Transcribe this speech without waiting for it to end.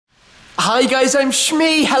Hi guys, I'm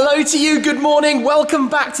Shmee. Hello to you, good morning. Welcome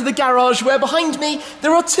back to the garage where behind me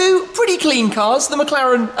there are two pretty clean cars, the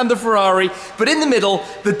McLaren and the Ferrari, but in the middle,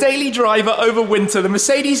 the daily driver over winter, the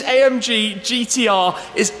Mercedes AMG GT R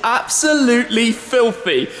is absolutely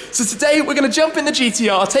filthy. So today we're going to jump in the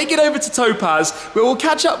GT R, take it over to Topaz, where we'll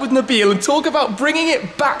catch up with Nabil and talk about bringing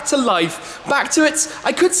it back to life, back to its,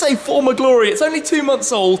 I could say, former glory. It's only 2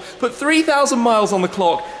 months old, but 3,000 miles on the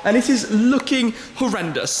clock, and it is looking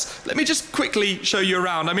horrendous. Let me just quickly show you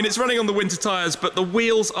around. I mean, it's running on the winter tyres, but the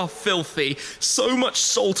wheels are filthy. So much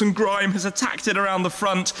salt and grime has attacked it around the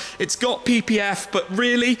front. It's got PPF, but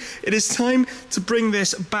really, it is time to bring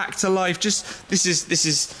this back to life.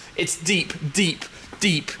 It's deep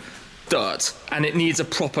dirt, and it needs a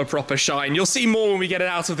proper shine. You'll see more when we get it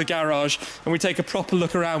out of the garage and we take a proper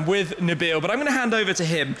look around with Nabil, but I'm going to hand over to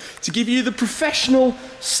him to give you the professional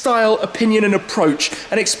style opinion and approach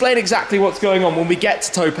and explain exactly what's going on when we get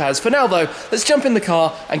to Topaz. For now though, let's jump in the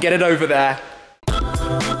car and get it over there.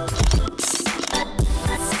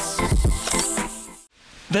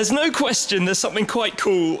 There's no question there's something quite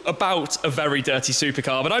cool about a very dirty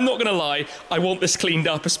supercar, but I'm not gonna lie, I want this cleaned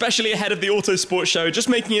up, especially ahead of the Autosport show, just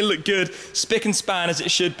making it look good, spick and span as it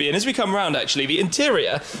should be. And as we come around actually, the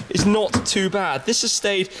interior is not too bad. This has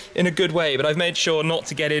stayed in a good way, but I've made sure not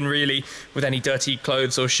to get in really with any dirty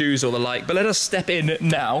clothes or shoes or the like. But let us step in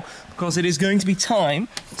now, because it is going to be time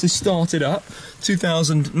to start it up.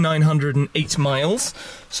 2,908 miles.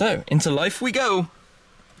 So, into life we go.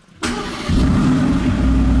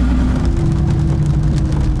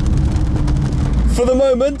 For the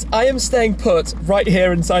moment, I am staying put right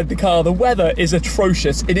here inside the car. The weather is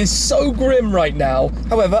atrocious. It is so grim right now.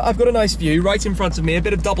 However, I've got a nice view right in front of me, a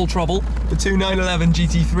bit of double trouble, the two 911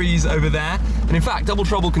 GT3s over there. And in fact, double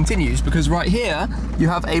trouble continues because right here, you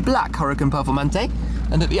have a black Huracan Performante,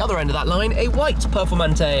 and at the other end of that line, a white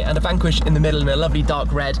Performante and a Vanquish in the middle in a lovely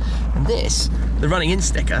dark red. And this, the running in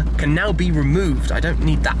sticker, can now be removed. I don't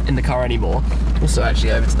need that in the car anymore. Also,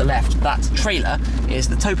 actually, over to the left, that trailer is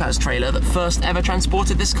the Topaz trailer that first ever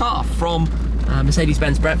transported this car from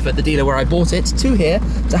Mercedes-Benz Brentford, the dealer where I bought it, to here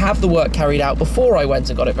to have the work carried out before I went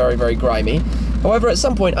and got it very grimy. However, at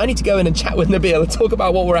some point, I need to go in and chat with Nabil and talk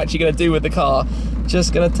about what we're actually going to do with the car.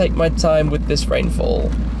 Just going to take my time with this rainfall.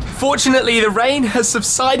 Fortunately, the rain has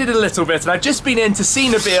subsided a little bit, and I've just been in to see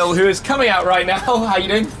Nabil, who is coming out right now. How you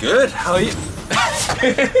doing? Good, how are you?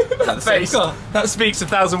 That face, that speaks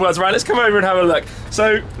 1,000 words. Right, let's come over and have a look.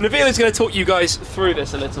 So, Nabil is going to talk you guys through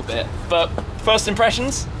this a little bit, but first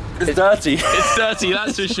impressions? It's dirty. It's dirty,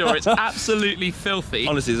 that's for sure. It's absolutely filthy.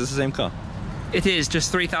 Honestly, is this the same car? It is,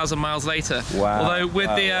 just 3,000 miles later. Wow. Although with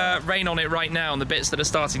the rain on it right now and the bits that are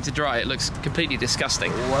starting to dry, it looks completely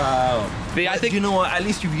disgusting. Wow. But I think, you know what, at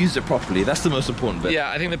least you've used it properly. That's the most important bit. Yeah,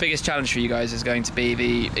 I think the biggest challenge for you guys is going to be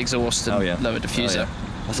the exhaust and lower diffuser.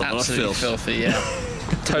 That's a lot of Absolutely filth. filthy, yeah.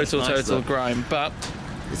 Total grime, but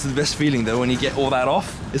it's the best feeling though when you get all that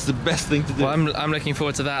off. It's the best thing to do. well, I'm looking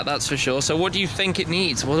forward to that, that's for sure. So what do you think it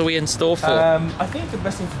needs? What are we in store for? I think the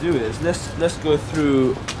best thing to do is let's go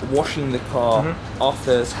through washing the car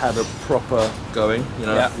after it's had a proper going, you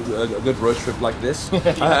know, a good road trip like this.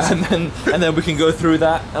 and then we can go through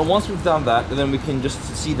that, and once we've done that, then we can just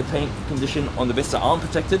see the paint condition on the bits that aren't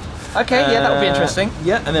protected. Okay, yeah, that would be interesting.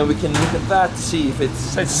 Yeah, and then we can look at that to see if it's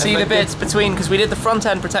So to see the bits between, because we did the front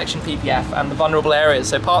end protection PPF and the vulnerable areas,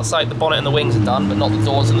 so parts like the bonnet and the wings are done, but not the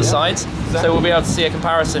doors and the sides. Exactly. So we'll be able to see a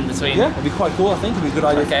comparison between. Yeah, it'd be quite cool, I think. It'd be a good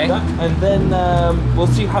idea to do that. And then we'll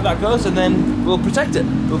see how that goes, and then we'll protect it.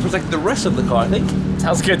 We'll protect the rest of the car, I think.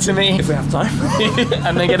 Sounds good to me. If we have time.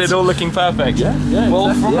 And then get it all looking perfect. Yeah, Well,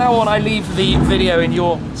 exactly, from now on, I leave the video in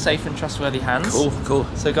your safe and trustworthy hands. Cool.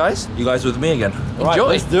 So guys, You guys with me again. Enjoy. Right,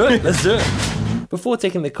 let's do it. Let's do it. Before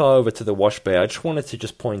taking the car over to the wash bay, I just wanted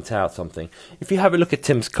to point out something. If you have a look at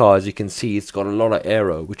Tim's car, as you can see, it's got a lot of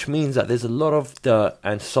aero, which means that there's a lot of dirt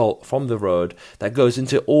and salt from the road that goes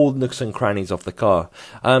into all nooks and crannies of the car.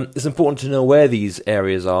 It's important to know where these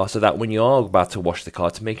areas are, so that when you are about to wash the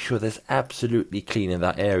car, to make sure there's absolutely clean in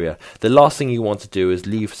that area. The last thing you want to do is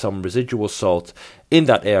leave some residual salt in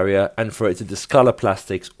that area and for it to discolor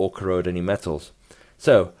plastics or corrode any metals.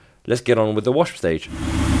 So, let's get on with the wash stage.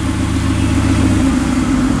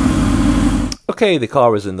 Okay, the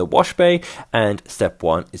car is in the wash bay, and step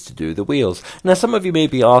one is to do the wheels. Now, some of you may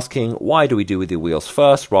be asking, why do we do the wheels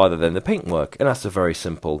first rather than the paintwork? And that's a very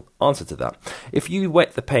simple answer to that. If you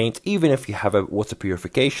wet the paint, even if you have a water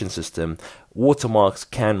purification system, watermarks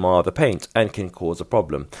can mar the paint and can cause a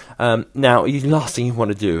problem. Now, the last thing you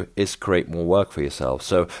want to do is create more work for yourself.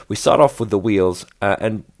 So we start off with the wheels,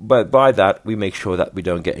 and by that, we make sure that we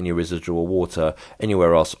don't get any residual water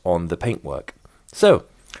anywhere else on the paintwork. So,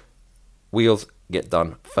 wheels get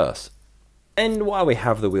done first. And while we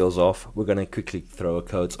have the wheels off, we're going to quickly throw a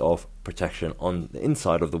coat of protection on the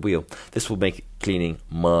inside of the wheel. This will make cleaning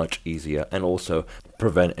much easier and also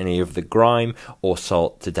prevent any of the grime or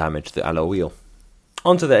salt to damage the alloy wheel.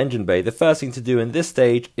 Onto the engine bay. The first thing to do in this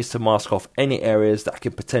stage is to mask off any areas that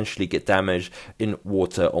can potentially get damaged in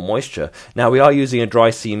water or moisture. Now we are using a dry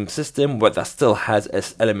seam system, but that still has an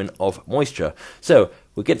element of moisture. So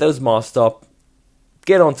we'll get those masked up,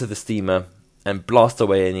 get onto the steamer, and blast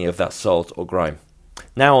away any of that salt or grime.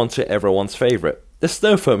 Now on to everyone's favourite, the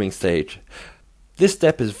snow foaming stage. This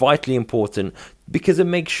step is vitally important because it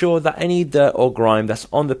makes sure that any dirt or grime that's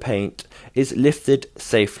on the paint is lifted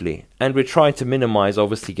safely, and we're trying to minimize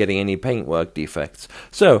obviously getting any paintwork defects.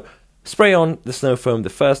 So spray on the snow foam the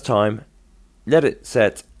first time, let it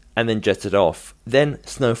set, and then jet it off. Then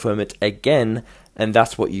snow foam it again, and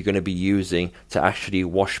that's what you're going to be using to actually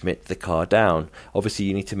wash mitt the car down. Obviously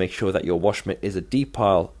you need to make sure that your wash mitt is a deep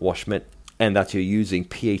pile wash mitt and that you're using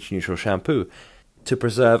pH neutral shampoo to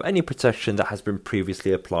preserve any protection that has been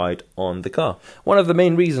previously applied on the car. One of the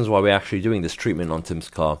main reasons why we're actually doing this treatment on Tim's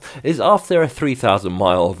car is after a 3,000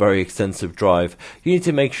 mile very extensive drive, you need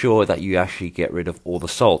to make sure that you actually get rid of all the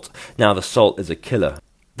salt. Now the salt is a killer.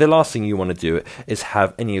 The last thing you want to do is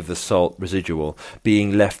have any of the salt residual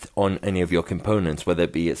being left on any of your components, whether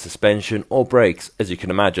it be its suspension or brakes. As you can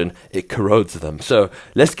imagine, it corrodes them. So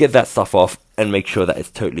let's get that stuff off and make sure that it's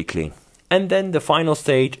totally clean. And then the final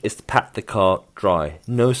stage is to pat the car dry.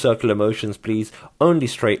 No circular motions please, only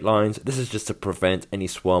straight lines. This is just to prevent any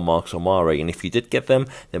swirl marks or marring, and if you did get them,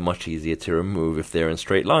 they're much easier to remove if they're in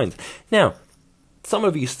straight lines. Now, some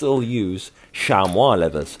of you still use chamois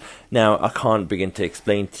leathers. Now, I can't begin to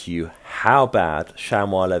explain to you how bad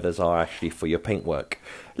chamois leathers are actually for your paintwork.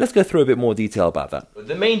 Let's go through a bit more detail about that.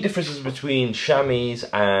 The main differences between chamois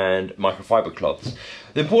and microfiber cloths.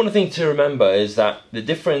 The important thing to remember is that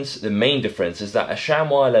the main difference is that a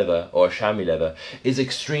chamois leather or a chamois leather is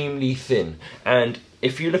extremely thin. And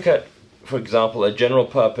if you look at, for example, a general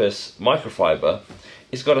purpose microfiber,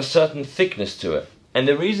 it's got a certain thickness to it. And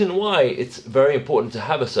the reason why it's very important to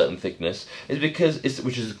have a certain thickness is because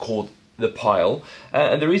which is called the pile.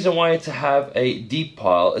 And the reason why to have a deep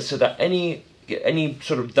pile is so that any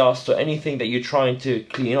sort of dust or anything that you're trying to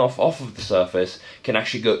clean off of the surface can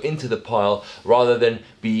actually go into the pile rather than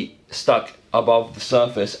be stuck above the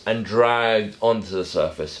surface and dragged onto the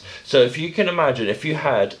surface. So if you can imagine, if you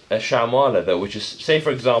had a chamois leather, which is, say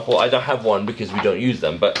for example, I don't have one because we don't use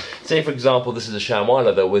them, but say for example this is a chamois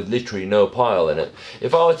leather with literally no pile in it.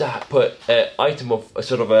 If I were to put an item of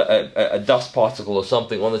a dust particle or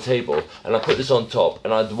something on the table and I put this on top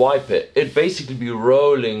and I'd wipe it, it'd basically be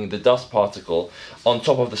rolling the dust particle on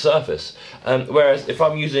top of the surface. Whereas if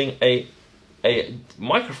I'm using a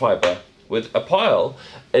microfiber with a pile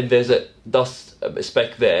and there's a dust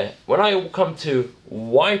speck there, when I come to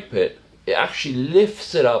wipe it, it actually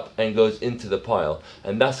lifts it up and goes into the pile,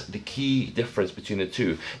 and that's the key difference between the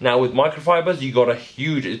two. Now with microfibers, you got a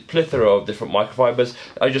huge plethora of different microfibers.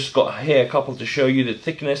 I just got here a couple to show you the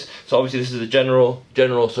thickness. So obviously this is a general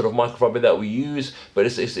sort of microfiber that we use, but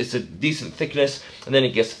it's a decent thickness, and then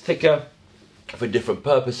it gets thicker for different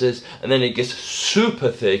purposes, and then it gets super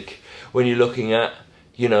thick when you're looking at,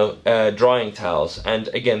 you know, drying towels. And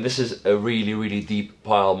again, this is a really deep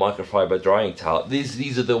pile microfiber drying towel.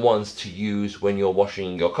 These are the ones to use when you're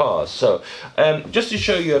washing your cars. So just to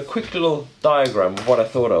show you a quick little diagram of what I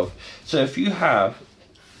thought of. So if you have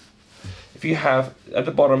at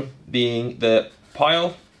the bottom being the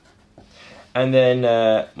pile, and then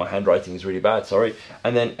my handwriting is really bad, sorry,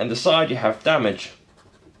 and then on the side you have damage.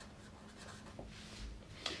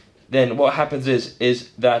 Then what happens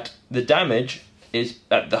is that the damage is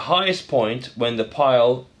at the highest point when the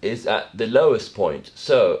pile is at the lowest point.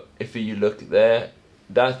 So if you look there,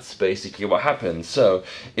 that's basically what happens. So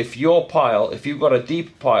if you've got a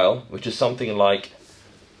deep pile, which is something like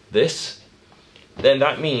this, then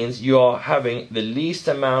that means you are having the least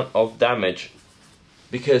amount of damage,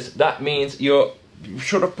 because that means you're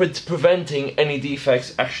sort of preventing any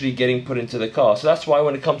defects actually getting put into the car. So that's why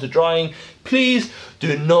when it comes to drying, please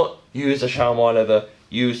do not use a chamois leather,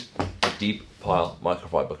 use a deep pile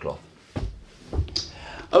microfiber cloth.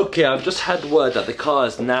 Okay, I've just had word that the car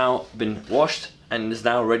has now been washed and is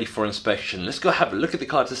now ready for inspection. Let's go have a look at the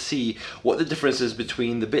car to see what the difference is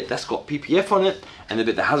between the bit that's got PPF on it and the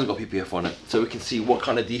bit that hasn't got PPF on it, so we can see what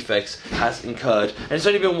kind of defects has incurred. And it's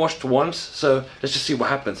only been washed once, so let's just see what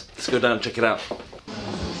happens. Let's go down and check it out.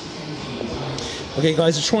 Okay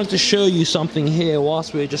guys, I just wanted to show you something here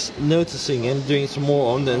whilst we're just noticing and doing some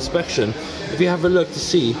more on the inspection. If you have a look to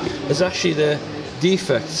see, there's actually the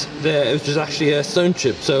defect there, which is actually a stone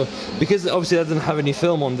chip. So because obviously that didn't have any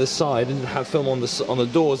film on this side, didn't have film on the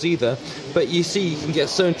doors either, but you see you can get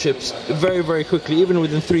stone chips very, very quickly. Even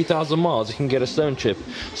within 3,000 miles you can get a stone chip.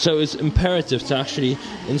 So it's imperative to actually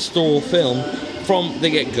install film from the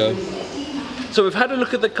get-go. So we've had a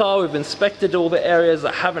look at the car, we've inspected all the areas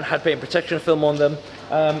that haven't had paint protection film on them,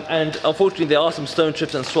 and unfortunately there are some stone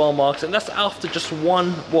chips and swirl marks, and that's after just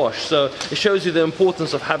one wash. So it shows you the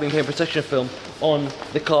importance of having paint protection film on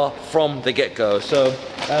the car from the get-go. So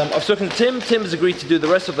I've spoken to Tim. Tim has agreed to do the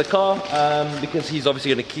rest of the car because he's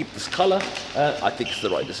obviously going to keep this colour. I think it's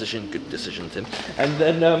the right decision. Good decision, Tim. And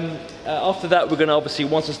then after that, we're going to obviously,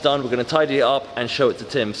 once it's done, we're going to tidy it up and show it to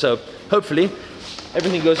Tim. So hopefully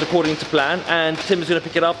everything goes according to plan, and Tim is going to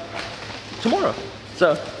pick it up tomorrow.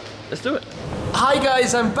 So let's do it. Hi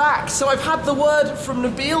guys, I'm back. So I've had the word from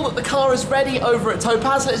Nabil that the car is ready over at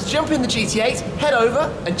Topaz. Let's jump in the GT8, head over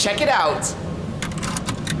and check it out.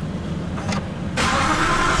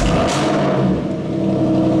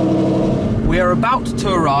 We are about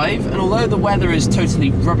to arrive, and although the weather is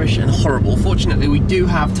totally rubbish and horrible, fortunately we do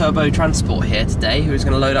have Turbo Transport here today, who is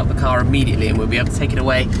going to load up the car immediately, and we'll be able to take it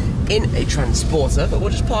away in a transporter. But we'll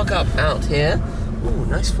just park up out here. Ooh,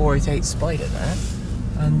 nice 488 Spider there,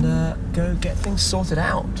 and go get things sorted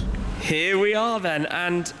out. Here we are then,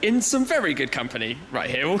 and in some very good company right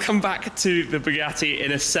here. We'll come back to the Bugatti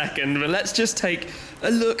in a second, but let's just take a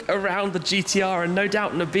look around the GTR, and no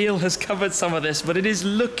doubt Nabil has covered some of this, but it is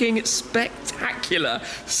looking spectacular.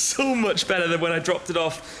 So much better than when I dropped it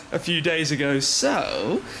off a few days ago.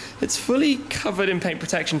 So it's fully covered in paint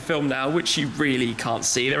protection film now, which you really can't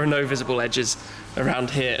see. There are no visible edges around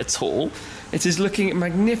here at all. It is looking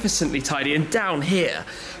magnificently tidy, and down here,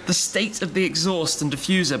 the state of the exhaust and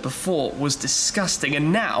diffuser before was disgusting,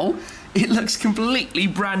 and now it looks completely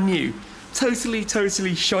brand new. Totally,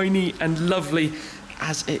 totally shiny and lovely,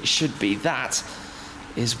 as it should be. That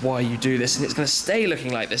is why you do this, and it's going to stay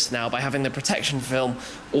looking like this now by having the protection film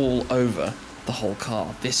all over the whole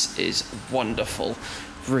car. This is wonderful.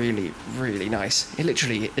 Really, really nice. It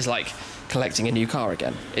literally is like collecting a new car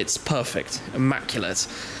again. It's perfect, immaculate.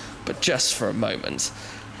 But just for a moment,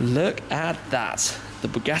 look at that. The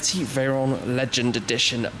Bugatti Veyron Legend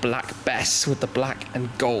Edition Black Bess with the black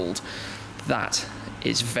and gold. That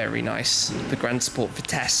is very nice. The Grand Sport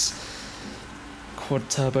Vitesse quad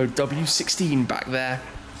turbo W16 back there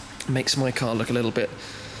makes my car look a little bit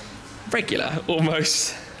regular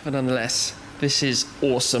almost, but nonetheless, this is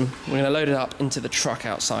awesome. We're going to load it up into the truck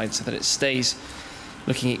outside so that it stays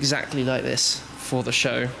looking exactly like this for the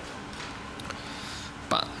show.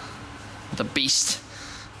 But the beast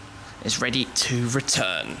is ready to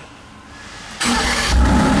return.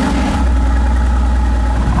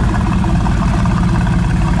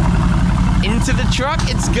 Into the truck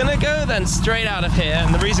it's gonna go then, straight out of here.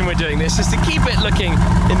 And the reason we're doing this is to keep it looking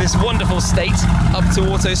in this wonderful state up to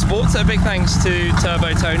Autosport. So big thanks to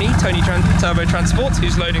Turbo Turbo Transport,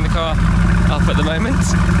 who's loading the car up at the moment.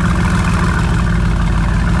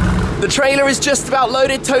 The trailer is just about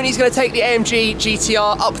loaded. Tony's going to take the AMG GT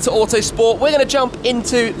R up to Autosport. We're going to jump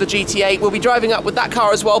into the GT8. We'll be driving up with that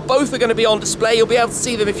car as well. Both are going to be on display. You'll be able to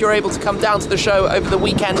see them if you're able to come down to the show over the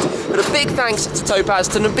weekend. But a big thanks to Topaz,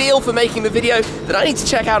 to Nabil for making the video that I need to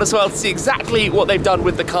check out as well to see exactly what they've done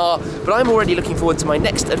with the car. But I'm already looking forward to my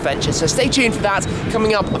next adventure, so stay tuned for that,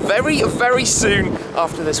 coming up very, very soon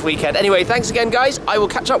after this weekend. Anyway, thanks again, guys. I will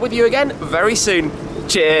catch up with you again very soon.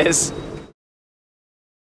 Cheers.